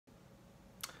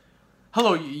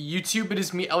Hello YouTube, it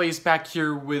is me Elias back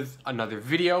here with another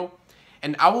video,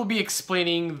 and I will be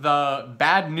explaining the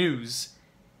bad news,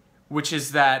 which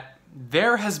is that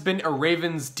there has been a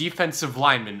Ravens defensive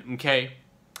lineman, okay?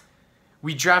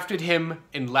 We drafted him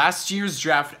in last year's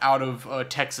draft out of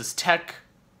Texas Tech,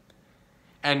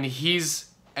 and he's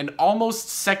an almost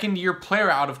second-year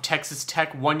player out of Texas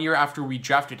Tech 1 year after we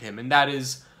drafted him, and that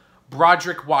is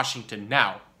Broderick Washington.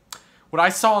 Now, what I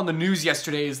saw on the news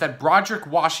yesterday is that Broderick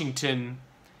Washington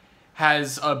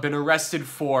has been arrested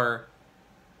for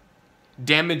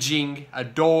damaging a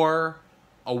door,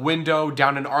 a window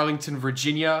down in Arlington,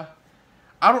 Virginia.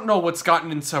 I don't know what's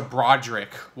gotten into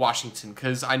Broderick Washington,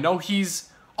 because I know he's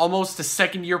almost a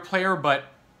second-year player, but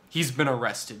he's been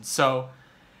arrested. So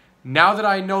now that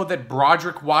I know that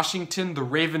Broderick Washington, the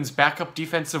Ravens' backup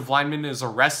defensive lineman, is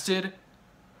arrested,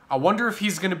 I wonder if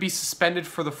he's going to be suspended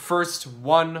for the first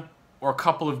one or a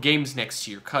couple of games next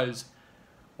year, because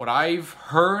what I've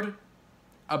heard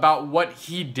about what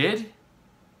he did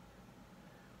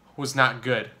was not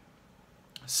good.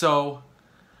 So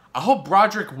I hope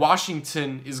Broderick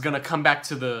Washington is going to come back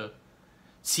to the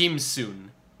team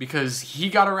soon, because he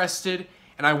got arrested,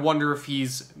 and I wonder if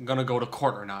he's going to go to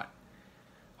court or not.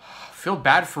 I feel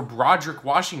bad for Broderick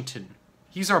Washington.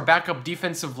 He's our backup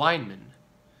defensive lineman.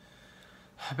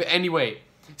 But anyway,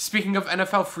 speaking of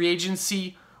NFL free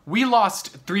agency, we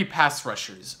lost 3 pass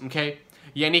rushers, okay?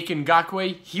 Yannick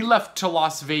Ngakoue, he left to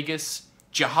Las Vegas.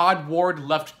 Jihad Ward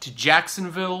left to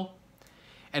Jacksonville.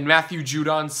 And Matthew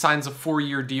Judon signs a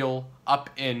 4-year deal up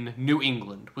in New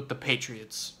England with the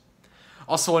Patriots.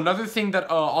 Also, another thing that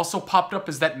also popped up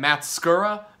is that Matt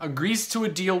Skura agrees to a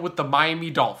deal with the Miami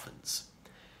Dolphins.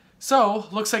 So,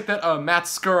 looks like that Matt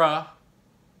Skura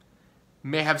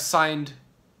may have signed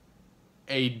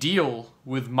a deal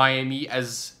with Miami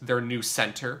as their new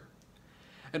center.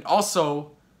 And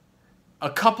also, a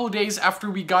couple days after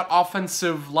we got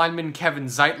offensive lineman Kevin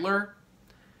Zeitler,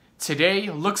 today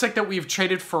looks like that we've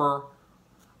traded for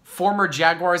former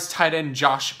Jaguars tight end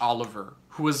Josh Oliver,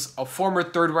 who was a former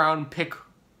 3rd round pick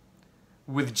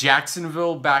with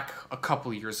Jacksonville back a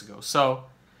couple years ago. So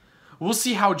we'll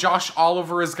see how Josh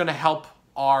Oliver is going to help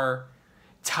our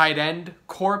tight end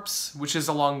corps, which is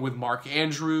along with Mark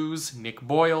Andrews, Nick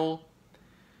Boyle.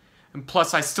 And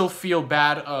plus, I still feel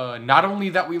bad, not only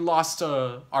that we lost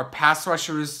our pass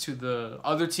rushers to the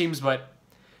other teams, but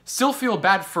still feel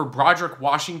bad for Broderick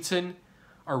Washington,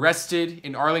 arrested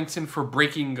in Arlington for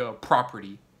breaking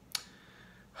property.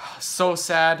 So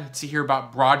sad to hear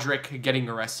about Broderick getting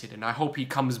arrested, and I hope he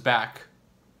comes back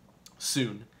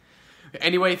soon.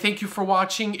 Anyway, thank you for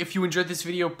watching. If you enjoyed this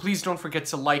video, please don't forget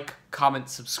to like, comment,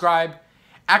 subscribe,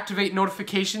 activate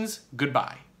notifications.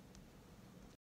 Goodbye.